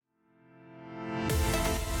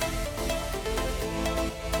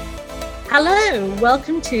Hello,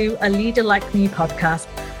 welcome to A Leader Like Me podcast,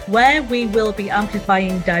 where we will be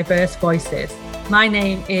amplifying diverse voices. My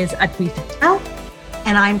name is Adwaita Patel.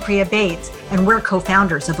 And I'm Priya Bates, and we're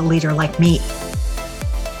co-founders of A Leader Like Me.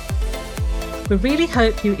 We really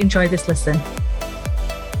hope you enjoy this listen.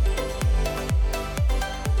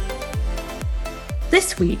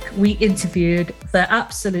 This week, we interviewed the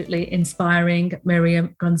absolutely inspiring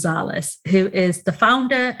Miriam Gonzalez, who is the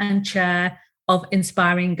founder and chair of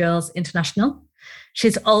Inspiring Girls International.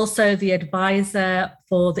 She's also the advisor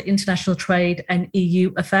for the international trade and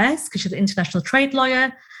EU affairs, because she's an international trade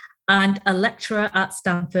lawyer and a lecturer at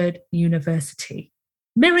Stanford University.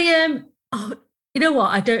 Miriam, you know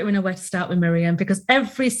what? I don't even know where to start with Miriam, because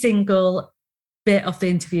every single bit of the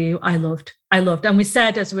interview I loved. And we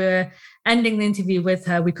said as we're ending the interview with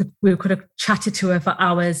her, we could have chatted to her for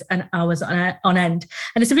hours and hours on end.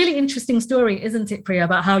 And it's a really interesting story, isn't it, Priya,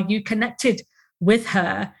 about how you connected with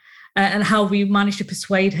her and how we managed to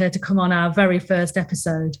persuade her to come on our very first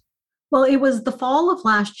episode. Well, it was the fall of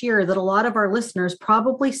last year that a lot of our listeners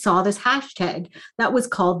probably saw this hashtag that was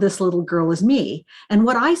called This Little Girl Is Me. And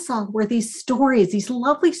what I saw were these stories, these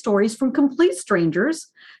lovely stories from complete strangers,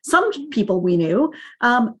 some people we knew,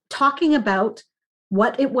 talking about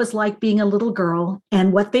what it was like being a little girl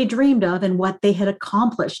and what they dreamed of and what they had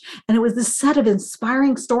accomplished. And it was this set of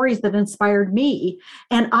inspiring stories that inspired me.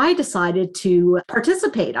 And I decided to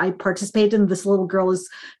participate. I participated in This Little Girl Is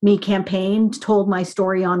Me campaign, told my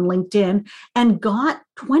story on LinkedIn, and got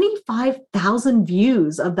 25,000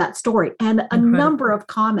 views of that story and a number of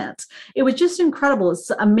comments. It was just incredible. It's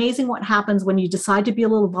amazing what happens when you decide to be a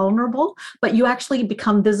little vulnerable, but you actually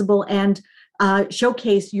become visible and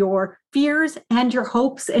showcase your fears and your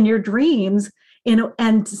hopes and your dreams,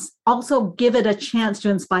 and also give it a chance to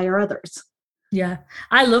inspire others. Yeah,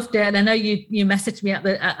 I loved it. And I know you messaged me at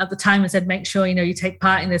the time and said, make sure, you take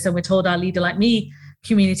part in this. And we told our Leader Like Me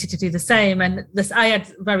community to do the same. And I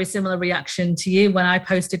had a very similar reaction to you when I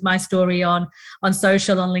posted my story on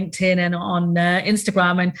social, on LinkedIn and on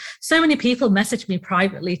Instagram. And so many people messaged me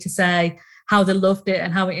privately to say how they loved it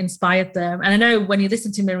and how it inspired them. And I know when you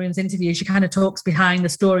listen to Miriam's interview, she kind of talks behind the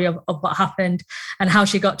story of what happened and how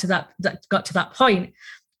she got to that point.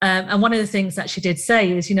 And one of the things that she did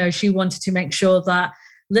say is, she wanted to make sure that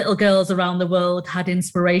little girls around the world had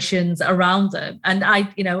inspirations around them. And and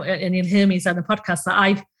you'll hear me say on the podcast that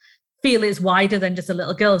I feel it's wider than just the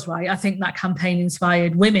little girls, right? I think that campaign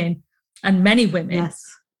inspired women, and many women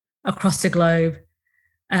across the globe,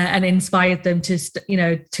 and inspired them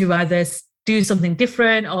to either do something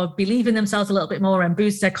different or believe in themselves a little bit more and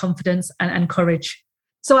boost their confidence and courage.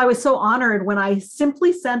 So I was so honored when I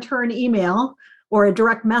simply sent her an email or a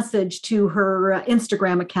direct message to her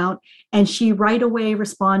Instagram account, and she right away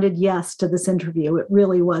responded yes to this interview. It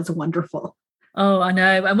really was wonderful. Oh, I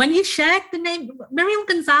know. And when you shared the name Miriam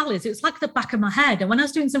Gonzalez, it was like the back of my head. And when I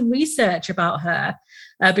was doing some research about her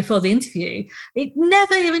before the interview, it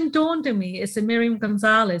never even dawned on me it's a Miriam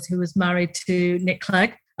Gonzalez who was married to Nick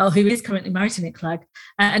Clegg, or who is currently married to Nick Clegg.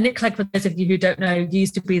 And Nick Clegg, for those of you who don't know,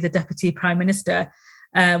 used to be the Deputy Prime Minister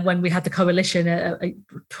when we had the coalition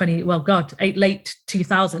late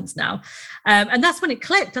 2000s now. And that's when it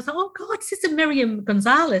clicked. I thought, oh God, this is a Miriam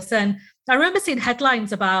Gonzalez. And I remember seeing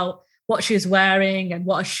headlines about what she was wearing and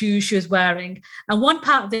what shoes she was wearing. And one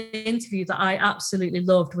part of the interview that I absolutely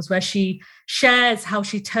loved was where she shares how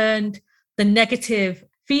she turned the negative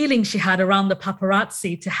feeling she had around the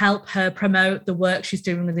paparazzi to help her promote the work she's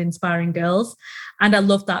doing with Inspiring Girls. And I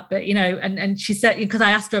love that bit, and she said, because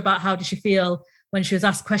I asked her about how did she feel when she was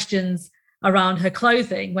asked questions around her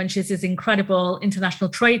clothing, when she's this incredible international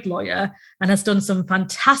trade lawyer and has done some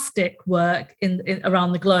fantastic work in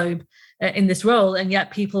around the globe in this role. And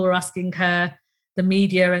yet people were asking her, the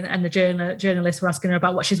media and the journalists were asking her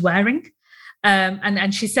about what she's wearing.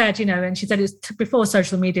 And she said, it was before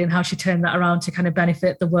social media and how she turned that around to kind of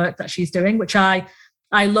benefit the work that she's doing, which I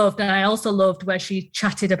loved. And I also loved where she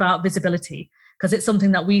chatted about visibility, because it's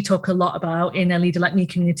something that we talk a lot about in a Leader Like Me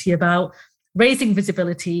community, about raising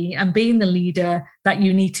visibility and being the leader that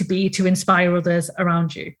you need to be to inspire others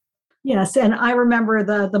around you. Yes. And I remember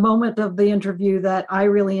the moment of the interview that I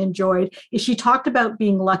really enjoyed is she talked about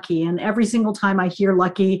being lucky. And every single time I hear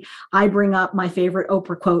lucky, I bring up my favorite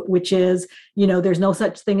Oprah quote, which is, there's no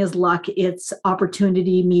such thing as luck. It's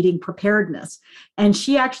opportunity meeting preparedness. And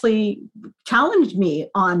she actually challenged me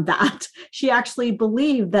on that. She actually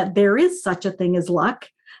believed that there is such a thing as luck,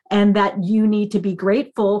 and that you need to be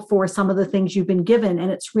grateful for some of the things you've been given.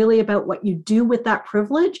 And it's really about what you do with that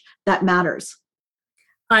privilege that matters.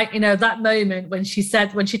 That moment when she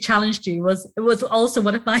challenged you it was also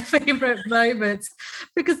one of my favorite moments,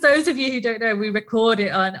 because those of you who don't know, we record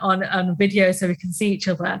it on video so we can see each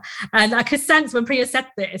other. And I could sense when Priya said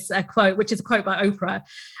this quote, which is a quote by Oprah,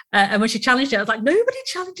 and when she challenged it, I was like, nobody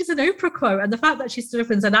challenges an Oprah quote. And the fact that she stood up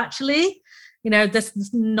and said, actually, this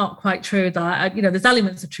is not quite true, that, there's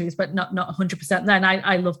elements of truth, but not 100% then.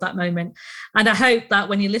 I love that moment. And I hope that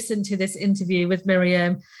when you listen to this interview with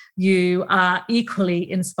Miriam, you are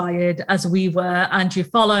equally inspired as we were, and you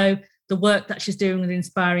follow the work that she's doing with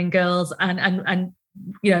Inspiring Girls and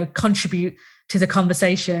contribute to the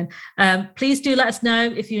conversation. Please do let us know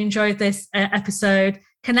if you enjoyed this episode.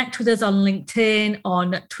 Connect with us on LinkedIn,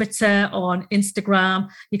 on Twitter, on Instagram.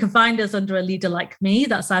 You can find us under A Leader Like Me.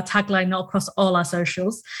 That's our tagline across all our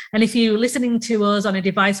socials. And if you're listening to us on a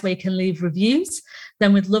device where you can leave reviews,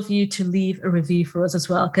 then we'd love you to leave a review for us as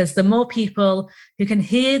well, because the more people who can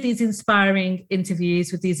hear these inspiring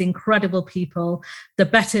interviews with these incredible people, the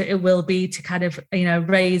better it will be to kind of,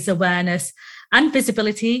 raise awareness and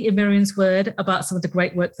visibility, in Miriam's word, about some of the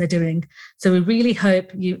great work they're doing. So we really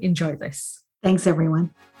hope you enjoy this. Thanks,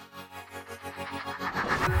 everyone.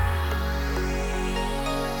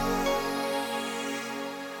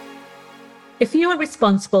 If you are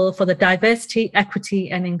responsible for the diversity,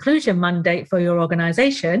 equity, and inclusion mandate for your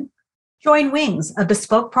organization, join Wings, a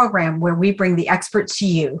bespoke program where we bring the experts to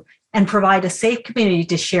you and provide a safe community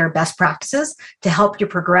to share best practices to help you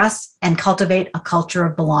progress and cultivate a culture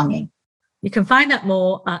of belonging. You can find out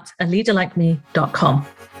more at aleaderlikeme.com.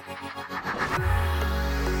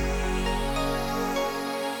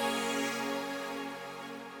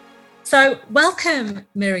 So welcome,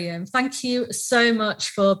 Miriam. Thank you so much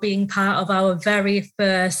for being part of our very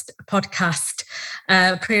first podcast.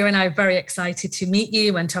 Priya and I are very excited to meet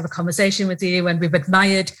you and to have a conversation with you. And we've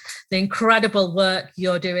admired the incredible work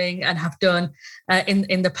you're doing and have done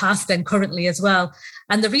in the past and currently as well.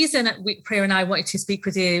 And the reason that Priya and I wanted to speak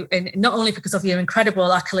with you, and not only because of your incredible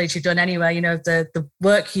accolades you've done anyway, the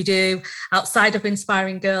work you do outside of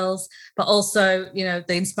Inspiring Girls, but also, the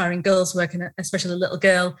Inspiring Girls work, and especially the Little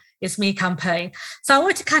Girl It's Me campaign. So I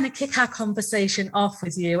wanted to kind of kick our conversation off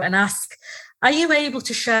with you and ask, are you able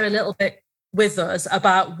to share a little bit with us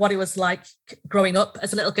about what it was like growing up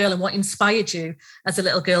as a little girl and what inspired you as a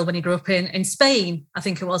little girl when you grew up in Spain, I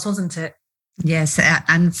think it was, wasn't it? Yes.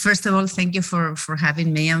 And first of all, thank you for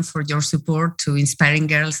having me and for your support to Inspiring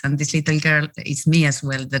Girls. And this little girl is me as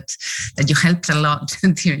well, that you helped a lot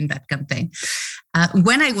during that campaign.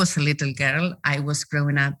 When I was a little girl, I was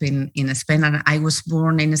growing up in Spain, and I was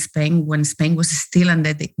born in Spain when Spain was still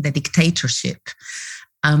under the dictatorship.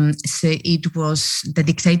 So the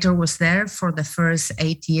dictator was there for the first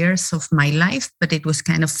 8 years of my life, but it was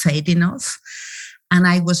kind of fading off. And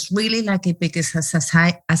I was really lucky because as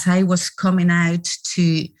I was coming out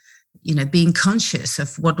to, being conscious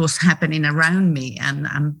of what was happening around me and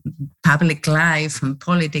public life and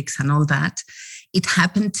politics and all that, it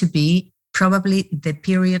happened to be probably the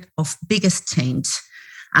period of biggest change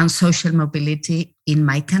and social mobility in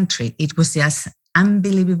my country. It was just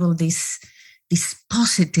unbelievable, this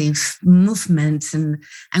positive movements, and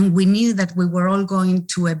we knew that we were all going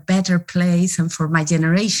to a better place. And for my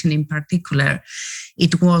generation in particular,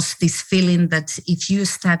 it was this feeling that if you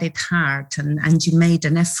studied hard and you made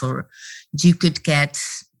an effort, you could get,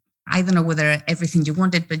 I don't know whether everything you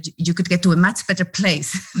wanted, but you could get to a much better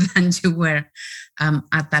place than you were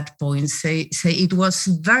at that point. So it was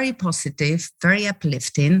very positive, very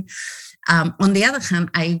uplifting. On the other hand,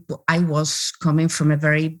 I was coming from a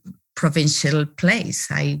very provincial place.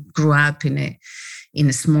 I grew up in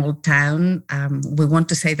a small town. We want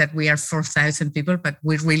to say that we are 4,000 people, but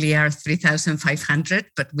we really are 3,500.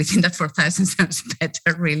 But within that 4,000 sounds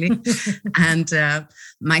better, really. And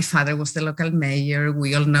my father was the local mayor.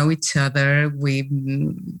 We all know each other. We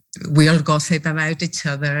all gossip about each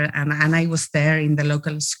other. And I was there in the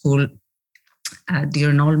local school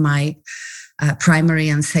during all my primary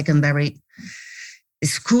and secondary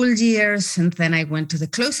school years, and then I went to the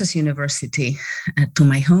closest university to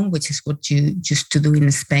my home, which is what you used to do in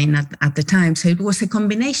Spain at the time. So it was a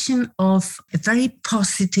combination of a very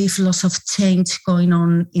positive loss of change going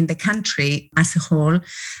on in the country as a whole,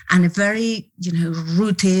 and a very,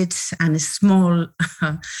 rooted and a small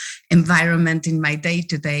environment in my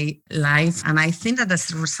day-to-day life. And I think that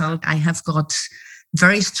as a result, I have got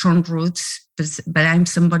very strong roots, but I'm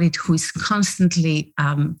somebody who is constantly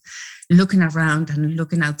looking around and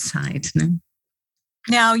looking outside.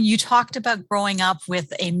 Now, you talked about growing up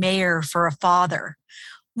with a mayor for a father.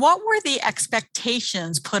 what were the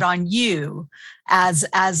expectations put on you as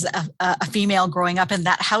a female growing up in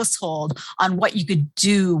that household on what you could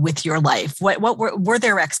do with your life? What were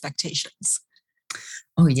their expectations?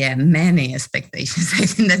 Oh yeah, many expectations. I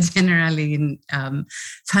think that generally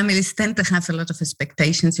families tend to have a lot of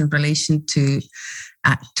expectations in relation to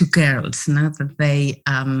girls, that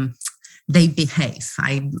they behave.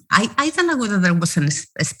 I don't know whether there was an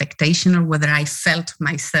expectation or whether I felt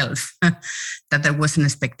myself that there was an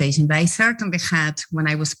expectation, but I certainly had, when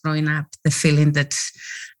I was growing up, the feeling that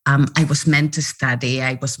I was meant to study,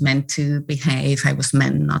 I was meant to behave, I was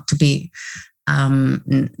meant not to be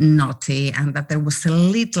naughty, and that there was a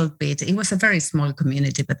little bit, it was a very small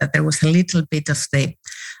community, but that there was a little bit of the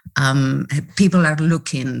people are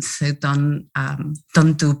looking, so don't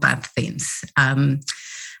do bad things. And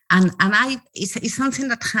it's something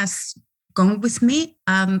that has gone with me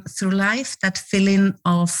through life, that feeling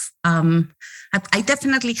of, I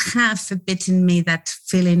definitely have a bit in me that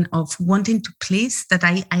feeling of wanting to please, that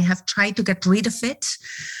I have tried to get rid of it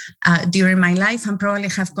during my life, and probably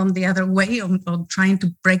have gone the other way on trying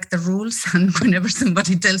to break the rules. And whenever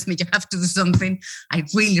somebody tells me you have to do something, I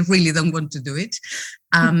really, really don't want to do it.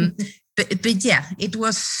 But yeah, it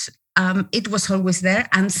was always there.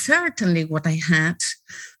 And certainly what I had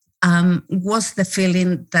was the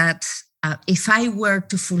feeling that if I were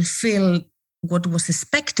to fulfill what was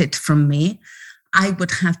expected from me, I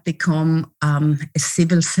would have become a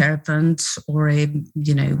civil servant, or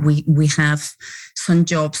we have some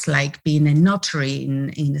jobs like being a notary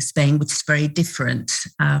in Spain, which is very different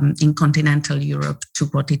in continental Europe to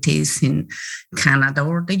what it is in Canada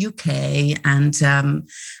or the UK, and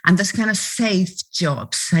those kind of safe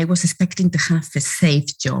jobs. I was expecting to have a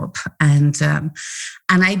safe job, and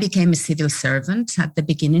I became a civil servant at the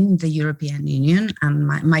beginning in the European Union. And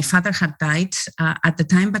my father had died at the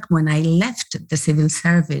time, but when I left the civil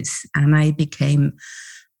service and I became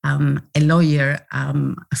a lawyer,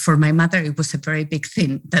 for my mother, it was a very big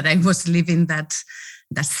thing that I was living that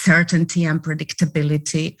certainty and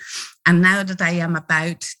predictability. And now that I am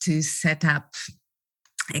about to set up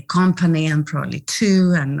a company, and probably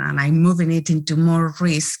two, and I'm moving it into more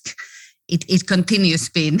risk, it continues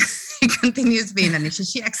being an issue.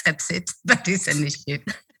 She accepts it, but it's an issue.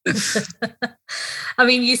 I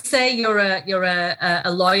mean, you say you're a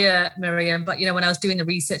lawyer, Miriam, but when I was doing the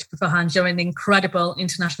research beforehand, you're an incredible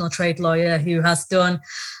international trade lawyer who has done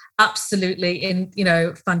absolutely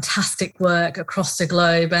fantastic work across the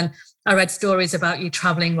globe. And I read stories about you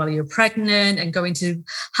traveling while you were pregnant and going to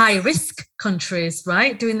high risk countries,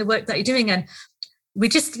 right? Doing the work that you're doing. And we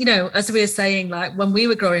just, as we were saying, like when we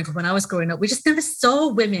were growing up, when I was growing up, we just never saw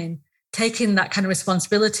women taking that kind of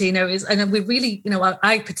responsibility, and we really,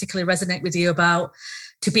 I particularly resonate with you about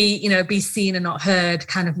to be seen and not heard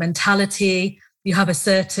kind of mentality. You have a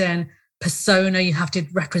certain persona you have to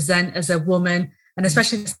represent as a woman, and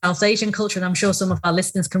especially in the South Asian culture, and I'm sure some of our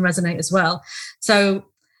listeners can resonate as well. So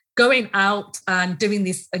going out and doing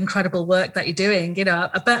this incredible work that you're doing,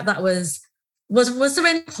 I bet that was there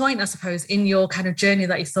any point, I suppose, in your kind of journey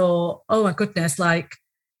that you thought, oh my goodness, like,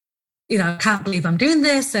 I can't believe I'm doing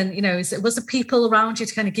this. And, was there people around you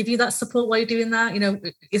to kind of give you that support while you're doing that?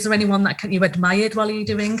 Is there anyone that you admired while you're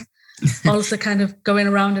doing all of the kind of going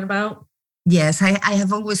around and about? Yes, I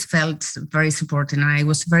have always felt very supported, and I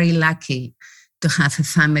was very lucky to have a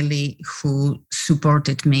family who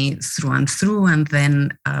supported me through and through. And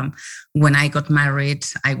then when I got married,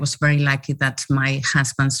 I was very lucky that my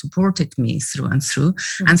husband supported me through and through.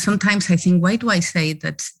 Mm-hmm. And sometimes I think, why do I say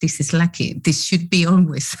that this is lucky? This should be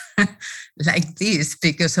always like this,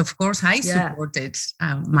 because of course I supported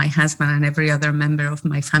my husband and every other member of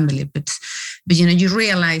my family. But you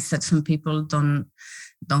realize that some people don't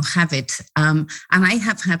have it. And I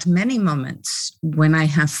have had many moments when I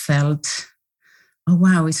have felt, oh,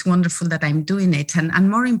 wow, it's wonderful that I'm doing it. And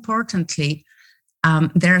more importantly,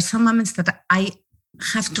 there are some moments that I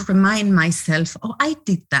have to remind myself, oh, I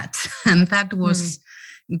did that. And that was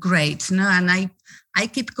great. And I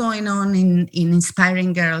keep going on in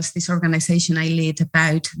Inspiring Girls, this organization I lead,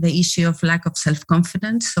 about the issue of lack of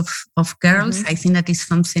self-confidence of girls. Mm-hmm. I think that is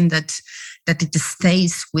something that it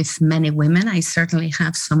stays with many women. I certainly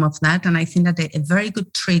have some of that. And I think that a very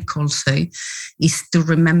good trick also is to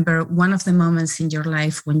remember one of the moments in your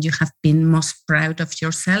life when you have been most proud of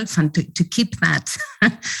yourself, and to keep that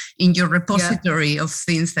in your repository of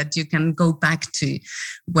things that you can go back to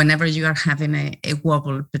whenever you are having a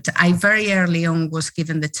wobble. But I very early on was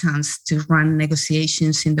given the chance to run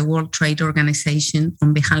negotiations in the World Trade Organization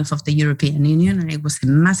on behalf of the European Union. And it was a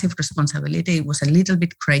massive responsibility. It was a little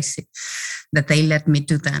bit crazy that they let me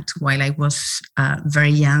do that while I was very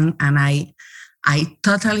young. And I I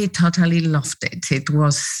totally loved it. It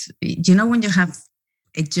was, when you have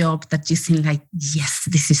a job that you think like, yes,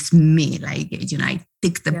 this is me, like, I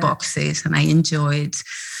tick the boxes and I enjoy it.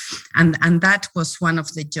 And that was one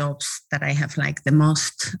of the jobs that I have liked the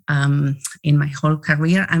most in my whole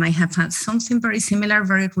career. And I have had something very similar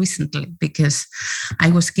very recently, because I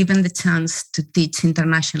was given the chance to teach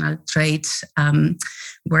international trade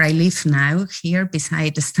where I live now, here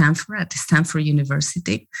beside Stanford, at Stanford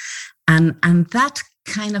University. And that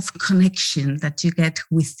kind of connection that you get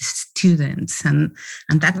with the students and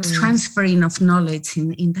that transferring of knowledge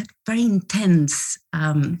in that very intense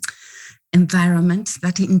environment,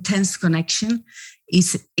 that intense connection,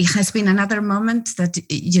 it has been another moment that,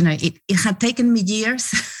 it had taken me years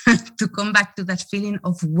to come back to that feeling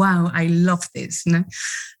of, wow, I love this.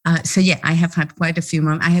 So yeah, I have had quite a few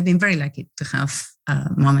moments. I have been very lucky to have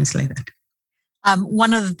moments like that.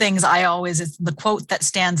 One of the things is the quote that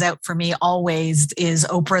stands out for me always is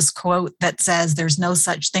Oprah's quote that says, there's no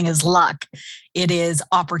such thing as luck. It is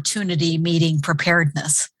opportunity meeting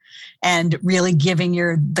preparedness, and really giving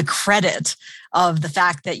the credit of the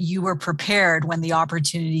fact that you were prepared when the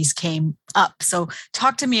opportunities came up. So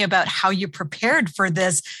talk to me about how you prepared for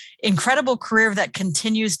this incredible career that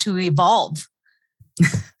continues to evolve.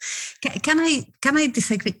 Can I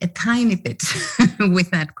disagree a tiny bit with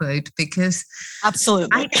that quote? Because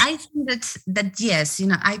absolutely, I think that yes,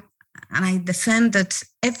 I defend that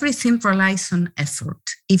everything relies on effort.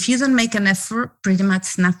 If you don't make an effort, pretty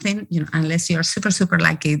much nothing, unless you're super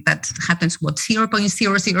lucky, that happens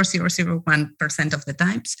 0.00001% of the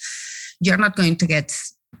times, you're not going to get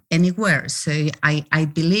anywhere. So I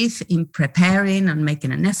believe in preparing and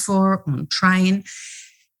making an effort, on trying.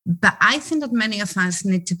 But I think that many of us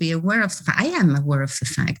need to be aware of, I am aware of the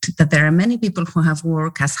fact that there are many people who have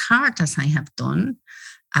worked as hard as I have done.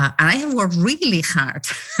 And I have worked really hard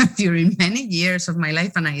during many years of my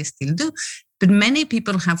life, and I still do. But many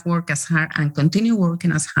people have worked as hard and continue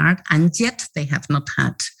working as hard, and yet they have not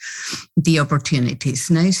had the opportunities.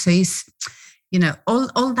 So it's,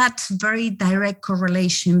 all that very direct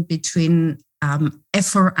correlation between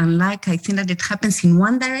effort and luck. I think that it happens in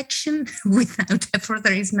one direction. Without effort,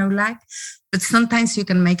 there is no luck. But sometimes you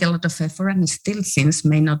can make a lot of effort and still things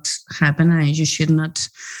may not happen, and you should not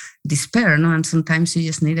despair. And sometimes you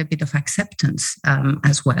just need a bit of acceptance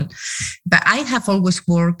as well. But I have always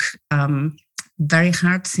worked very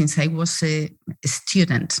hard since I was a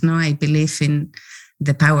student. I believe in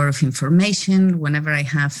the power of information. Whenever I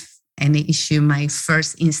have any issue, my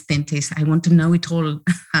first instinct is I want to know it all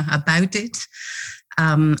about it.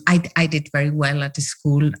 I did very well at the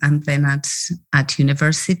school and then at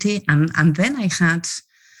university. And then I had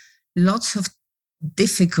lots of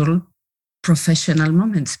difficult professional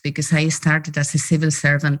moments, because I started as a civil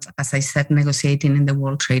servant, as I said, negotiating in the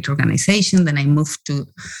World Trade Organization. Then I moved to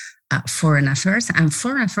foreign affairs, and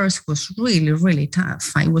foreign affairs was really, really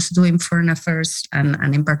tough. I was doing foreign affairs and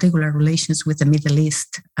in particular relations with the Middle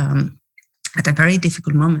East at a very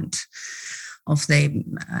difficult moment of the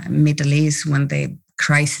Middle East, when the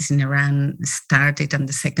crisis in Iran started and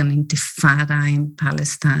the second intifada in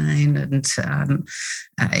Palestine, and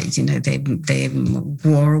the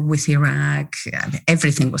war with Iraq.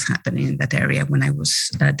 Everything was happening in that area when I was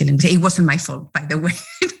dealing with it. It wasn't my fault, by the way.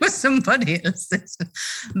 It was somebody else's.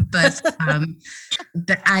 But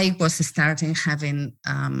I was starting having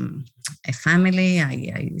a family.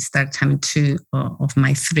 I started having two of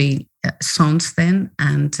my three sons then,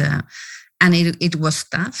 and it was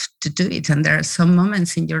tough to do it. And there are some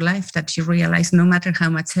moments in your life that you realize no matter how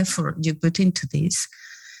much effort you put into this,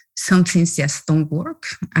 some things just don't work,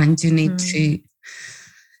 and you need to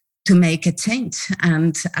make a change.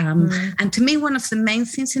 And to me, one of the main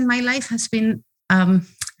things in my life has been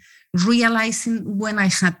realizing when I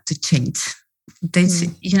had to change.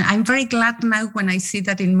 I'm very glad now when I see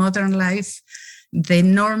that in modern life, the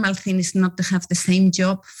normal thing is not to have the same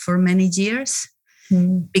job for many years.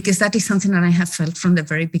 Because that is something that I have felt from the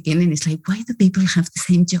very beginning. It's like, why do people have the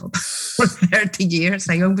same job for 30 years?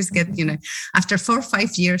 I always get, after 4 or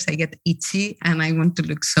 5 years, I get itchy and I want to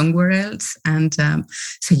look somewhere else. And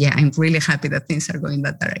so, yeah, I'm really happy that things are going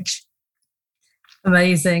that direction.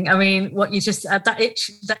 Amazing. I mean, what you just that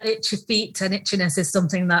itch of feet and itchiness is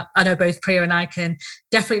something that I know both Priya and I can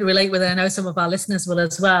definitely relate with. And I know some of our listeners will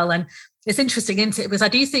as well. And it's interesting, isn't it? Because I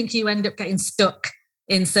do think you end up getting stuck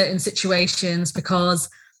in certain situations because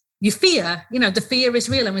you fear, the fear is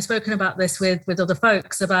real. And we've spoken about this with other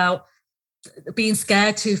folks about being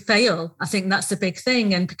scared to fail. I think that's a big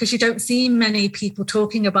thing. And because you don't see many people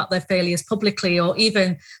talking about their failures publicly, or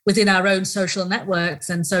even within our own social networks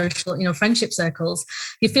and social, friendship circles,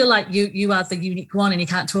 you feel like you are the unique one and you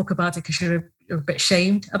can't talk about it because you're a bit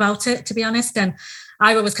shamed about it, to be honest. And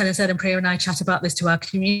I've always kind of said, and Priya and I chat about this to our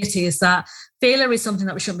community, is that failure is something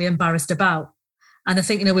that we shouldn't be embarrassed about. And I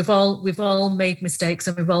think, you know, we've all made mistakes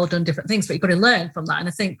and we've all done different things, but you've got to learn from that. And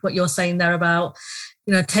I think what you're saying there about,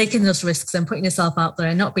 you know, taking those risks and putting yourself out there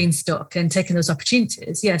and not being stuck and taking those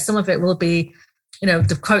opportunities. Yeah, some of it will be, you know,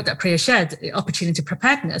 the quote that Priya shared, opportunity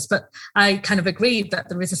preparedness. But I kind of agree that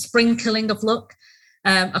there is a sprinkling of luck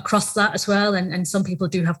across that as well. And some people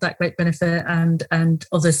do have that great benefit and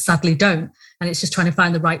others sadly don't. And it's just trying to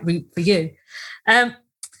find the right route for you.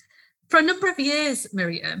 For a number of years,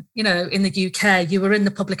 Miriam, you know, in the UK, you were in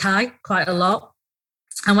the public eye quite a lot.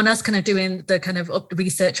 And when I was kind of doing the kind of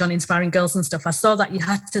research on inspiring girls and stuff, I saw that you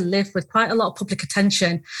had to live with quite a lot of public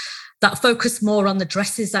attention that focused more on the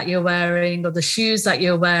dresses that you're wearing or the shoes that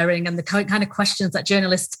you're wearing and the kind of questions that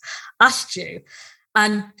journalists asked you.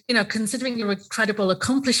 And, you know, considering your incredible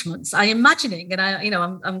accomplishments, I'm imagining, and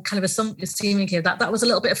I'm kind of assuming here that was a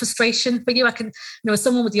little bit of frustration for you. I can, you know, as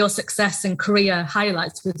someone with your success and career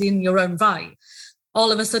highlights within your own right, all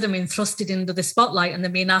of a sudden being thrusted into the spotlight and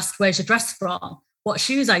then being asked, where's your dress from? What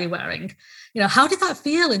shoes are you wearing? You know, how did that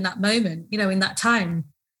feel in that moment, you know, in that time?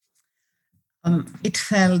 It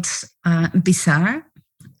felt bizarre.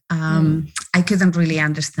 I couldn't really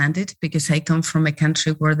understand it because I come from a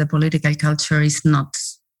country where the political culture is not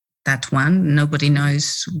that one. Nobody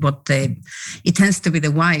knows it tends to be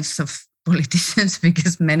the wives of politicians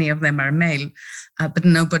because many of them are male, but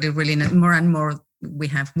nobody really knows. More and more we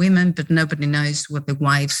have women, but nobody knows what the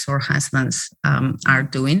wives or husbands are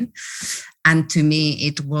doing. And to me,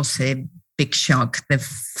 it was a big shock the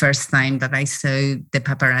first time that I saw the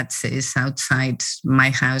paparazzis outside my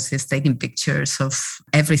house taking pictures of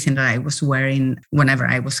everything that I was wearing whenever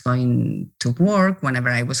I was going to work, whenever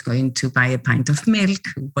I was going to buy a pint of milk,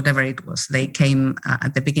 whatever it was. They came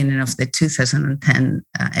at the beginning of the 2010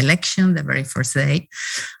 election, the very first day,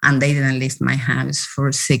 and they didn't leave my house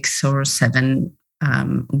for 6 or 7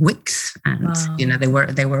 weeks, and wow. You know, they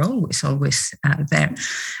were always there.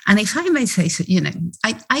 And if I may say so, you know,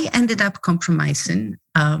 I ended up compromising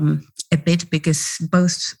a bit because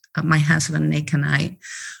both my husband Nick and I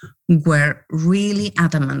were really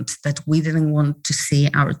adamant that we didn't want to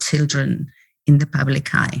see our children in the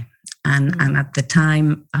public eye. And at the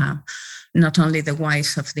time, not only the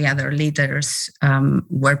wives of the other leaders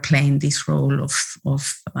were playing this role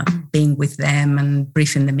of being with them and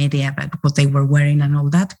briefing the media about what they were wearing and all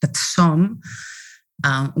that, but some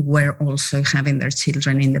were also having their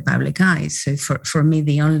children in the public eye. So for me,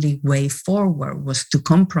 the only way forward was to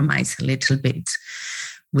compromise a little bit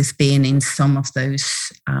with being in some of those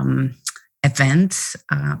events,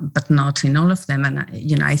 but not in all of them. And,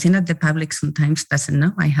 you know, I think that the public sometimes doesn't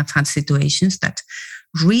know. I have had situations that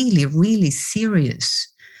really, really serious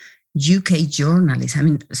UK journalists, I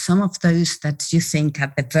mean, some of those that you think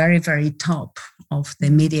at the very, very top of the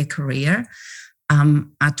media career,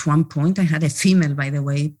 at one point, I had a female, by the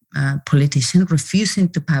way, politician refusing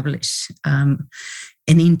to publish an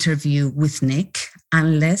interview with Nick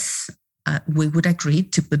unless we would agree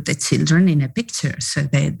to put the children in a picture. So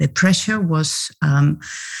the pressure was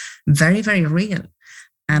very, very real.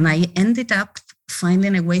 And I ended up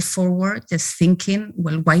finding a way forward, just thinking,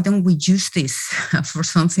 well, why don't we use this for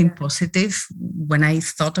something positive? When I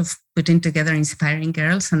thought of putting together Inspiring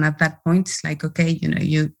Girls, and at that point, it's like, okay, you know,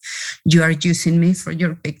 you are using me for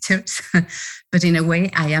your pictures, but in a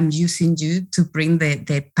way, I am using you to bring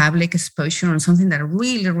the public exposure on something that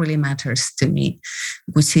really, really matters to me,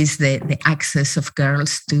 which is the access of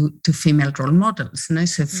girls to female role models. You know?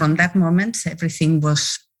 So from that moment, everything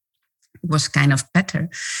was kind of better.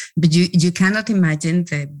 But you cannot imagine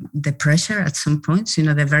the pressure at some points. You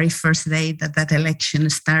know, the very first day that election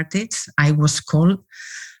started, I was called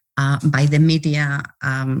by the media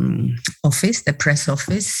office, the press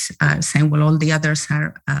office, saying, well, all the others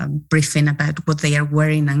are briefing about what they are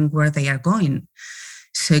wearing and where they are going.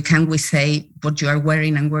 So can we say what you are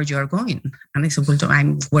wearing and where you are going? And I said, well,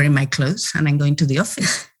 I'm wearing my clothes and I'm going to the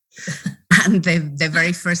office. And the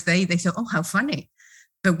very first day they said, oh, how funny.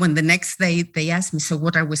 But when the next day they asked me, so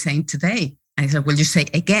what are we saying today? I said, well, you say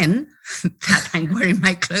again that I'm wearing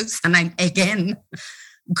my clothes and I'm again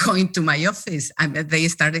going to my office. And they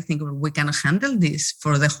started thinking, well, we cannot handle this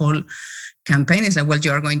for the whole campaign. I said, well,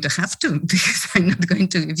 you are going to have to, because I'm not going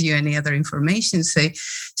to give you any other information. So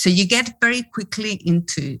you get very quickly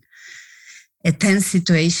into a tense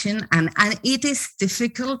situation, and it is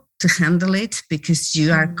difficult to handle it because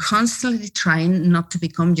you are constantly trying not to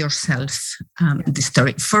become yourself the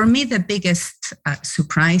story. For me, the biggest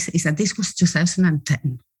surprise is that this was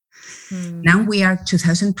 2010. Now we are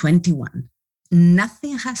 2021.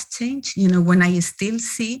 Nothing has changed. You know, when I still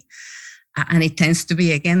see And it tends to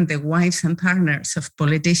be, again, the wives and partners of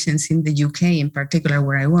politicians in the UK, in particular,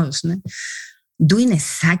 where I was, no? Doing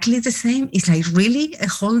exactly the same. It's like really a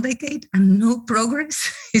whole decade and no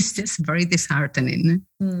progress. It's just very disheartening.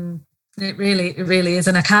 It really is.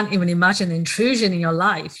 And I can't even imagine the intrusion in your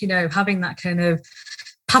life, you know, having that kind of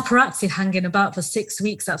paparazzi hanging about for 6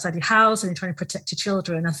 weeks outside your house and you're trying to protect your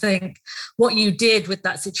children. I think what you did with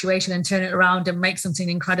that situation and turn it around and make something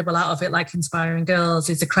incredible out of it, like Inspiring Girls,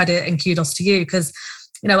 is a credit and kudos to you. Because,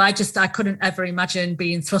 you know, I couldn't ever imagine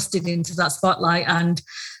being thrusted into that spotlight and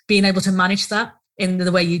being able to manage that in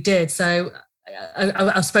the way you did. So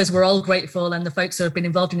I suppose we're all grateful, and the folks who have been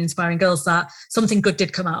involved in Inspiring Girls, that something good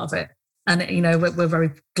did come out of it. And, you know, we're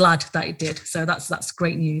very glad that it did. So that's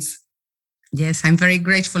great news. Yes, I'm very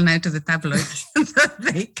grateful now to the tabloids that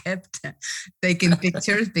they kept taking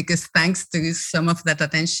pictures, because thanks to some of that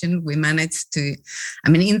attention, we managed to, I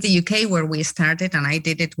mean, in the UK where we started, and I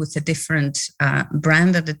did it with a different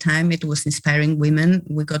brand at the time, it was Inspiring Women.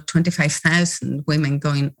 We got 25,000 women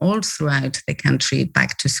going all throughout the country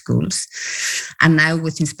back to schools. And now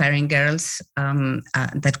with Inspiring Girls,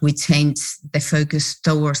 that we changed the focus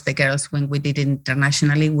towards the girls when we did it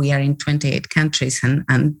internationally. We are in 28 countries,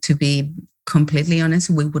 and to be completely honest,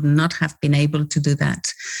 we would not have been able to do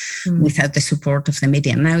that without the support of the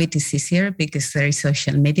media. Now it is easier because there is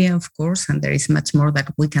social media, of course, and there is much more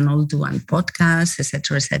that we can all do on podcasts,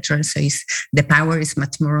 etc., etc. So the power is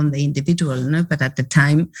much more on the individual, no? But at the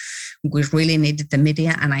time, we really needed the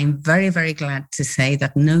media. And I'm very, very glad to say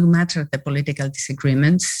that no matter the political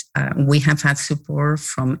disagreements, we have had support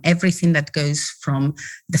from everything that goes from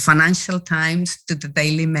the Financial Times to the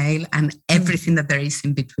Daily Mail and everything that there is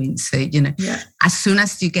in between. So, you know, as soon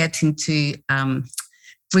as you get into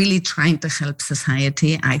really trying to help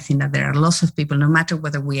society, I think that there are lots of people, no matter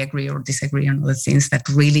whether we agree or disagree on other things, that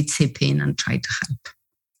really chip in and try to help.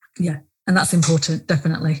 Yeah, and that's important,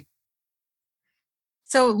 definitely.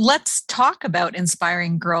 So let's talk about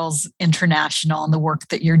Inspiring Girls International and the work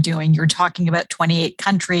that you're doing. You're talking about 28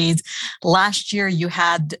 countries. Last year, you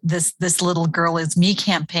had this Little Girl Is Me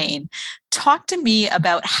campaign. Talk to me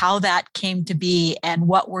about how that came to be and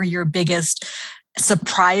what were your biggest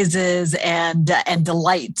surprises and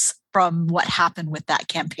delights from what happened with that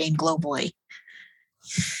campaign globally.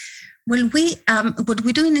 Well, what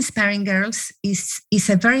we do in Inspiring Girls is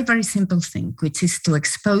a very, very simple thing, which is to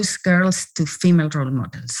expose girls to female role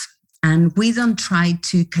models. And we don't try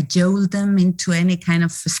to cajole them into any kind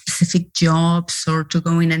of specific jobs or to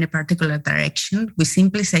go in any particular direction. We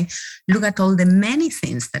simply say, look at all the many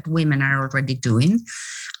things that women are already doing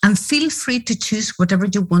and feel free to choose whatever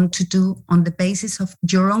you want to do on the basis of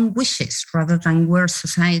your own wishes rather than where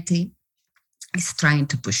society is trying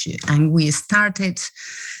to push you. And we started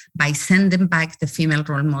by sending back the female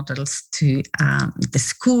role models to the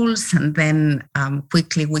schools. And then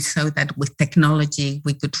quickly we saw that with technology,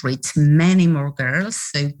 we could reach many more girls.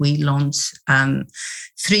 So we launched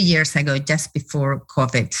 3 years ago, just before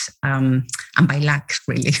COVID. And by luck,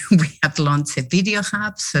 really, we had launched a video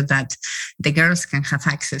hub so that the girls can have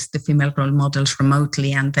access to female role models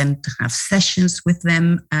remotely and then to have sessions with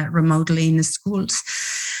them remotely in the schools.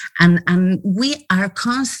 And we are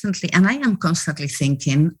constantly, and I am constantly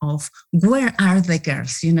thinking of where are the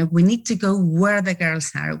girls? You know, we need to go where the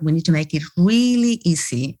girls are. We need to make it really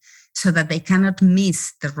easy so that they cannot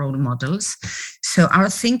miss the role models. So our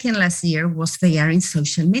thinking last year was they are in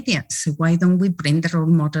social media. So why don't we bring the role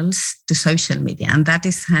models to social media? And that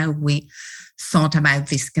is how we thought about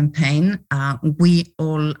this campaign. We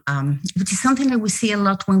all, which is something that we see a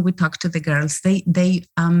lot when we talk to the girls, they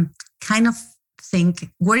kind of think,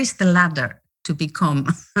 where is the ladder to become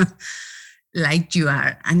like you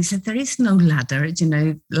are? And he said, there is no ladder. You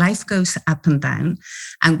know, life goes up and down.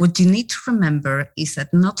 And what you need to remember is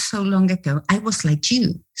that not so long ago, I was like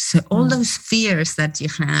you. So all those fears that you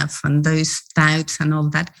have and those doubts and all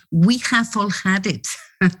that, we have all had it.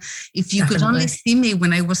 If you could only see me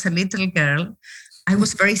when I was a little girl, I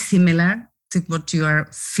was very similar to what you are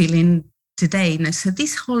feeling today. Now, so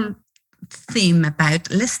this whole theme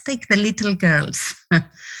about let's take the little girls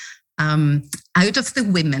out of the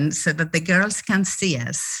women so that the girls can see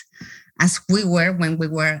us as we were when we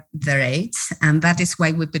were their age. And that is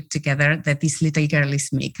why we put together the This Little Girl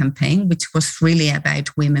Is Me campaign, which was really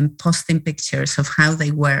about women posting pictures of how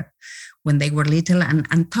they were when they were little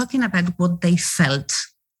and talking about what they felt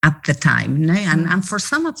at the time. No? And for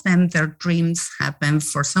some of them, their dreams happened.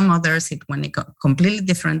 For some others, it went a completely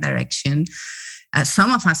different direction.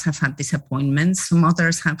 Some of us have had disappointments. Some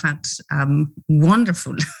others have had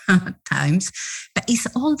wonderful times. But it's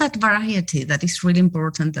all that variety that is really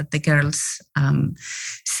important that the girls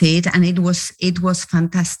see it. And it was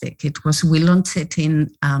fantastic. We launched it in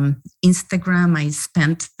Instagram. I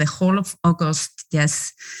spent the whole of August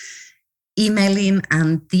just emailing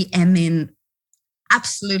and DMing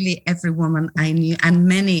absolutely every woman I knew, and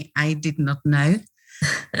many I did not know.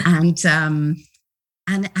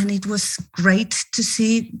 And it was great to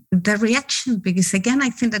see the reaction, because again, I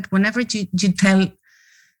think that whenever you tell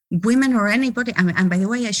women or anybody, and by the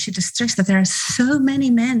way, I should stress that there are so many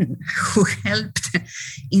men who helped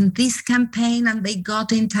in this campaign, and they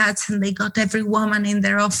got in touch and they got every woman in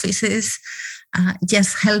their offices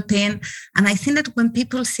just helping. And I think that when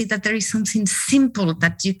people see that there is something simple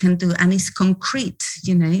that you can do and it's concrete,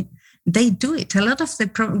 they do it. A lot of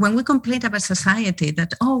when we complain about society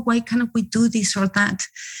that, oh, why can't we do this or that?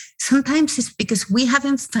 Sometimes it's because we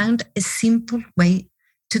haven't found a simple way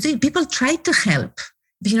to do it. People try to help.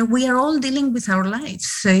 We are all dealing with our lives.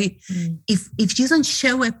 So if you don't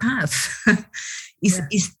show a path,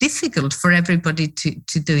 it's difficult for everybody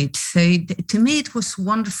to do it. So to me, it was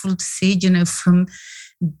wonderful to see, from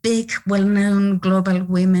big, well-known global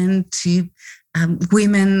women to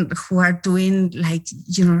women who are doing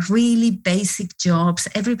really basic jobs,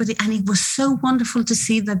 everybody. And it was so wonderful to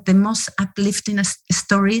see that the most uplifting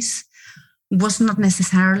stories was not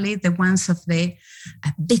necessarily the ones of the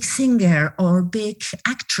big singer or big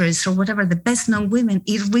actress or whatever, the best known women.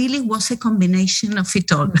 It really was a combination of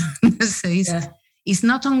it all. So it's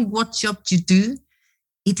not on what job you do,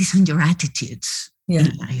 it is on your attitudes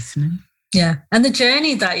in life. No? Yeah. And the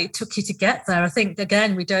journey that it took you to get there, I think,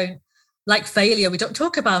 again, we don't, like failure, we don't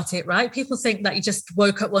talk about it, right? People think that you just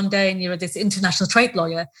woke up one day and you're this international trade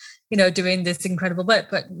lawyer, doing this incredible work,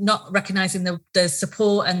 but not recognizing the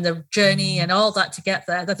support and the journey and all that to get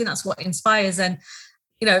there. I think that's what inspires. And,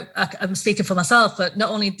 I'm speaking for myself, but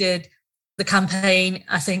not only did the campaign,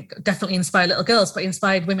 I think, definitely inspire little girls, but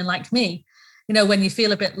inspired women like me. When you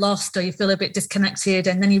feel a bit lost or you feel a bit disconnected,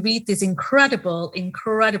 and then you read these incredible,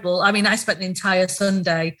 I spent the entire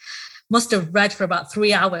Sunday, must have read for about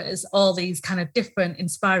 3 hours, all these kind of different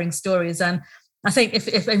inspiring stories. And I think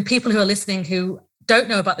if people who are listening who don't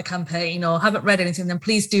know about the campaign or haven't read anything, then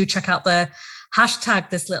please do check out the hashtag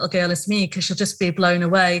This Little Girl Is Me, because you'll just be blown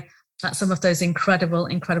away at some of those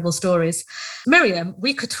incredible stories. Miriam,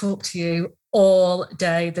 we could talk to you all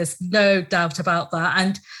day. There's no doubt about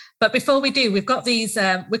that. But before we do, we've got these,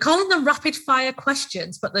 we're calling them rapid fire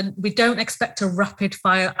questions, but then we don't expect a rapid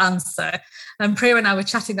fire answer. And Priya and I were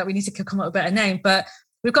chatting that we need to come up with a better name, but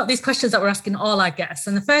we've got these questions that we're asking all our guests.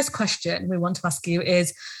 And the first question we want to ask you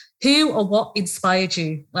is, who or what inspired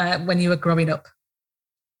you when you were growing up?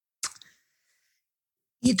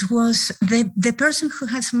 It was the person who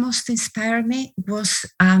has most inspired me was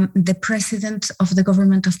the president of the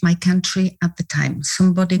government of my country at the time,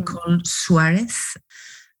 somebody called Suarez.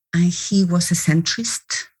 And he was a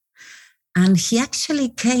centrist, and he actually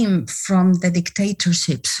came from the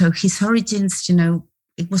dictatorship. So his origins,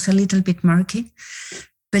 it was a little bit murky,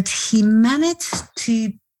 but he managed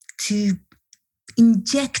to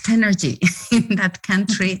inject energy in that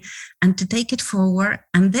country and to take it forward.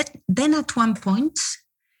 And then at one point,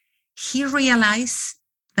 he realized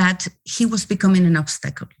that he was becoming an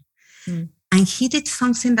obstacle. And he did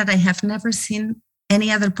something that I have never seen any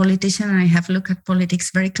other politician, and I have looked at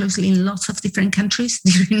politics very closely in lots of different countries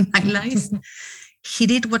during my life. He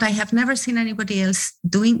did what I have never seen anybody else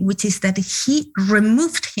doing, which is that he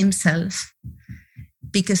removed himself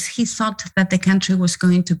because he thought that the country was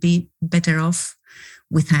going to be better off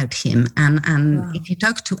without him. And if you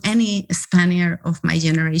talk to any Spaniard of my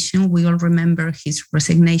generation, we all remember his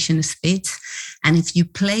resignation speech. And if you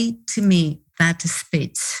play to me that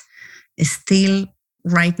speech, still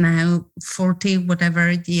right now, 40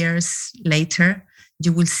 whatever years later,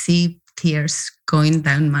 you will see tears going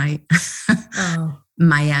down my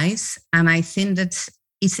my eyes. And I think that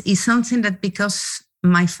it's something that, because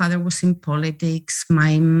my father was in politics,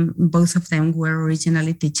 both of them were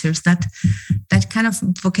originally teachers, that kind of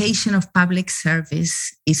vocation of public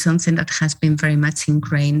service is something that has been very much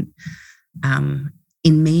ingrained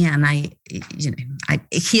in me. And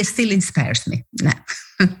he still inspires me now.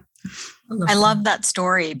 I love that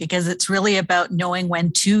story, because it's really about knowing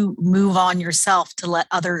when to move on yourself to let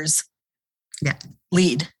others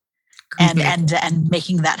lead and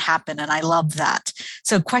making that happen. And I love that.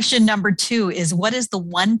 So question number 2 is, what is the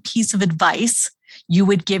one piece of advice you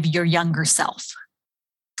would give your younger self?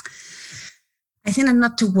 I think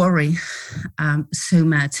not to worry so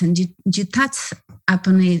much. And you touched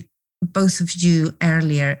upon it, both of you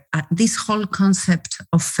earlier, this whole concept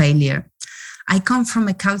of failure. I come from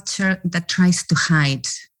a culture that tries to hide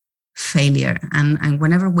failure. And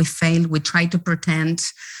whenever we fail, we try to pretend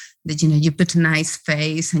that, you put a nice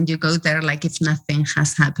face and you go there like if nothing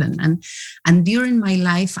has happened. And during my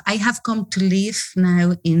life, I have come to live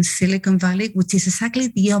now in Silicon Valley, which is exactly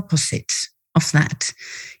the opposite of that.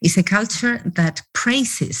 It's a culture that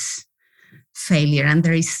praises failure, and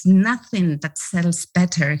there is nothing that sells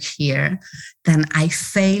better here than I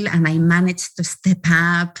fail and I managed to step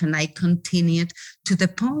up and I continued, to the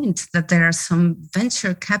point that there are some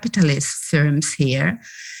venture capitalist firms here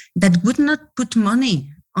that would not put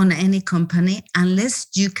money on any company unless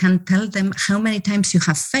you can tell them how many times you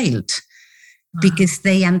have failed. Because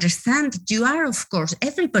they understand you are, of course,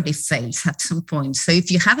 everybody fails at some point. So if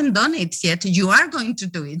you haven't done it yet, you are going to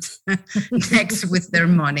do it next with their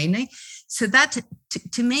money. So that,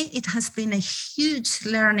 to me, it has been a huge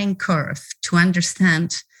learning curve to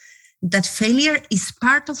understand that failure is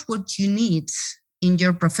part of what you need in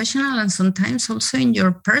your professional and sometimes also in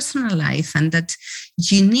your personal life, and that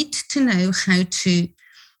you need to know how to,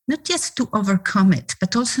 not just to overcome it,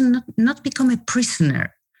 but also not become a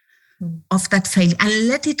prisoner of that failure and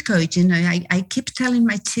let it go. I keep telling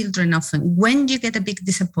my children often, when you get a big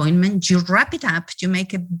disappointment, you wrap it up, you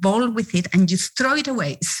make a ball with it and you throw it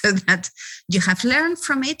away so that you have learned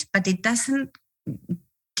from it, but it doesn't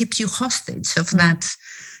keep you hostage of that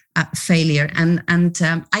failure. And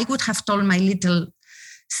I would have told my little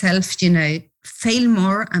self, fail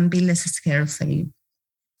more and be less scared of failure.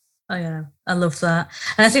 Oh yeah, I love that.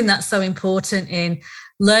 And I think that's so important in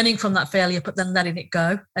learning from that failure, but then letting it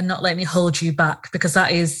go and not letting it hold you back, because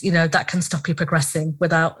that is, that can stop you progressing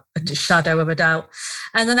without a shadow of a doubt.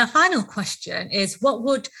 And then our final question is,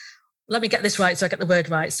 let me get this right so I get the word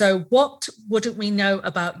right. So what wouldn't we know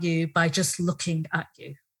about you by just looking at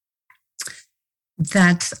you?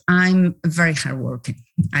 That I'm very hardworking.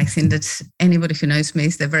 I think that anybody who knows me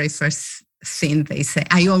is the very first thing they say.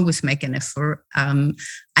 I always make an effort.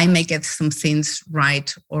 I may get some things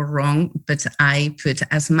right or wrong, but I put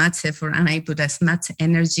as much effort and I put as much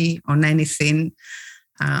energy on anything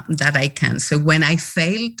that I can. So when I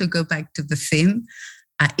fail, to go back to the theme,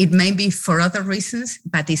 it may be for other reasons,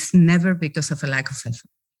 but it's never because of a lack of effort.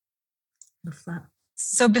 Love that.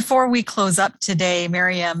 So before we close up today,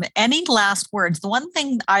 Miriam, any last words? The one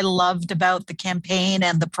thing I loved about the campaign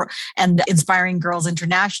and the Inspiring Girls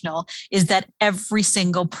International is that every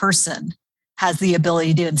single person has the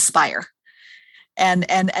ability to inspire.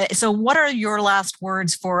 And so what are your last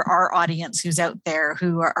words for our audience who's out there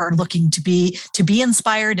who are looking to be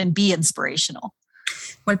inspired and be inspirational?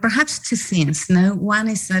 Well, perhaps two things. One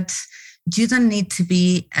is that you don't need to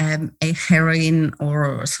be a heroine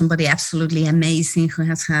or somebody absolutely amazing who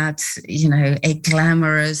has had, a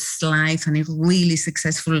glamorous life and a really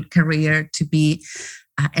successful career to be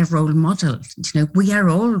a role model. We are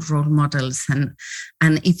all role models. And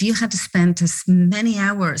if you had spent as many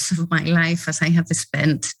hours of my life as I have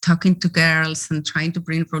spent talking to girls and trying to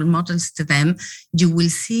bring role models to them, you will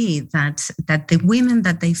see that the women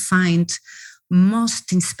that they find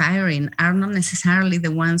most inspiring are not necessarily the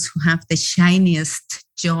ones who have the shiniest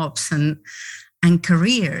jobs and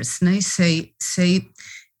careers. So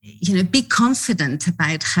be confident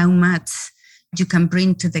about how much you can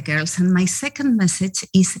bring to the girls. And my second message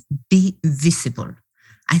is be visible.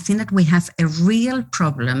 I think that we have a real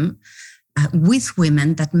problem with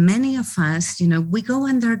women, that many of us, we go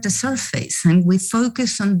under the surface and we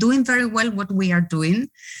focus on doing very well what we are doing,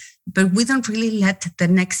 but we don't really let the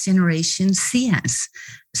next generation see us.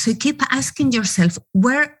 So keep asking yourself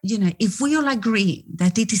if we all agree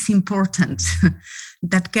that it is important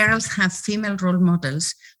that girls have female role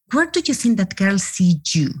models, where do you think that girls see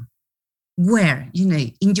you? Where?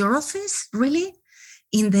 In your office, really?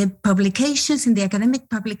 In the publications, in the academic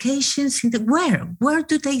publications, where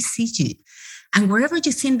do they see you? And wherever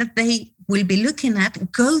you think that they will be looking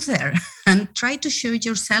at, go there and try to show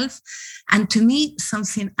yourself. And to me,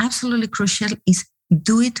 something absolutely crucial is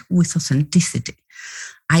do it with authenticity.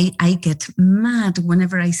 I get mad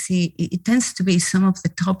whenever I see, it tends to be some of the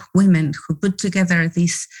top women who put together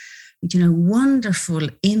this, wonderful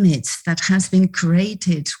image that has been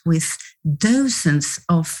created with dozens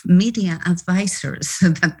of media advisors so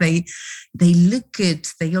that they look good,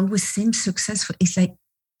 they always seem successful. It's like,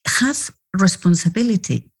 have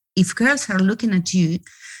responsibility. If girls are looking at you,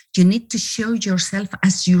 you need to show yourself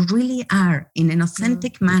as you really are in an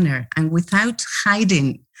authentic manner and without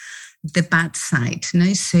hiding the bad side.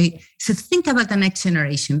 No? So think about the next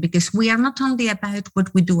generation, because we are not only about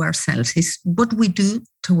what we do ourselves, it's what we do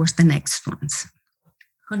towards the next ones.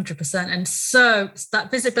 100%. And so that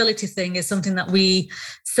visibility thing is something that we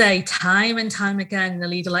say time and time again in the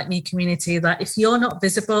Leader Like Me community, that if you're not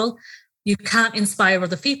visible, you can't inspire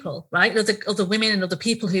other people, right? Other women and other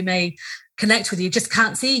people who may connect with you just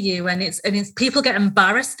can't see you. And it's people get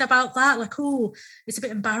embarrassed about that. Like, oh, it's a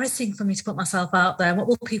bit embarrassing for me to put myself out there. What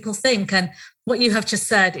will people think? And what you have just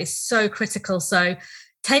said is so critical. So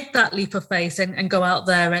take that leap of faith and go out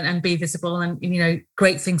there and be visible, and,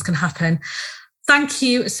 great things can happen. Thank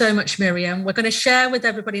you so much, Miriam. We're going to share with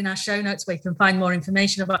everybody in our show notes where you can find more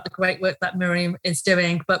information about the great work that Miriam is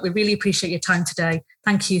doing. But we really appreciate your time today.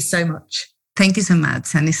 Thank you so much. Thank you so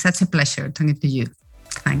much. And it's such a pleasure talking to you.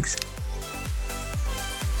 Thanks.